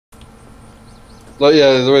Like,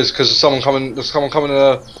 yeah, there is, because there's someone coming in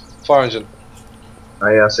a fire engine. Oh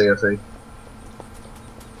yeah, I see.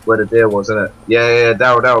 Where the deer was, isn't it? Yeah,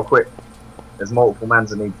 Daryl, quick. There's multiple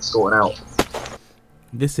mans that need sorting out.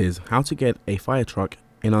 This is how to get a fire truck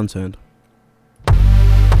in Unturned.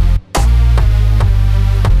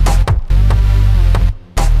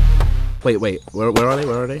 Wait, where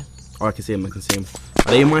are they? Oh, I can see them, Are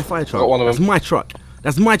they in my fire truck? Got one of them. That's my truck.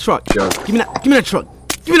 That's my truck. Sure. Give me that truck.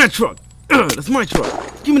 Give me that truck. That's my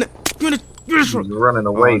truck. Give me that truck. You're running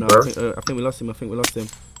away, no, bro. I think we lost him. Oh,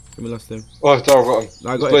 Daryl got him.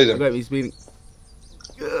 No, He's bleeding. He's bleeding.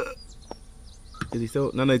 Is he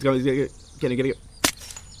still? No, he's going. Get it.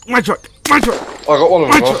 My truck. I got one of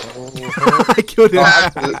them. I killed him.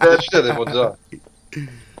 Shit, him, what that?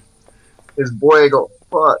 His boy got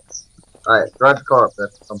fucked. Alright, drive the car up there.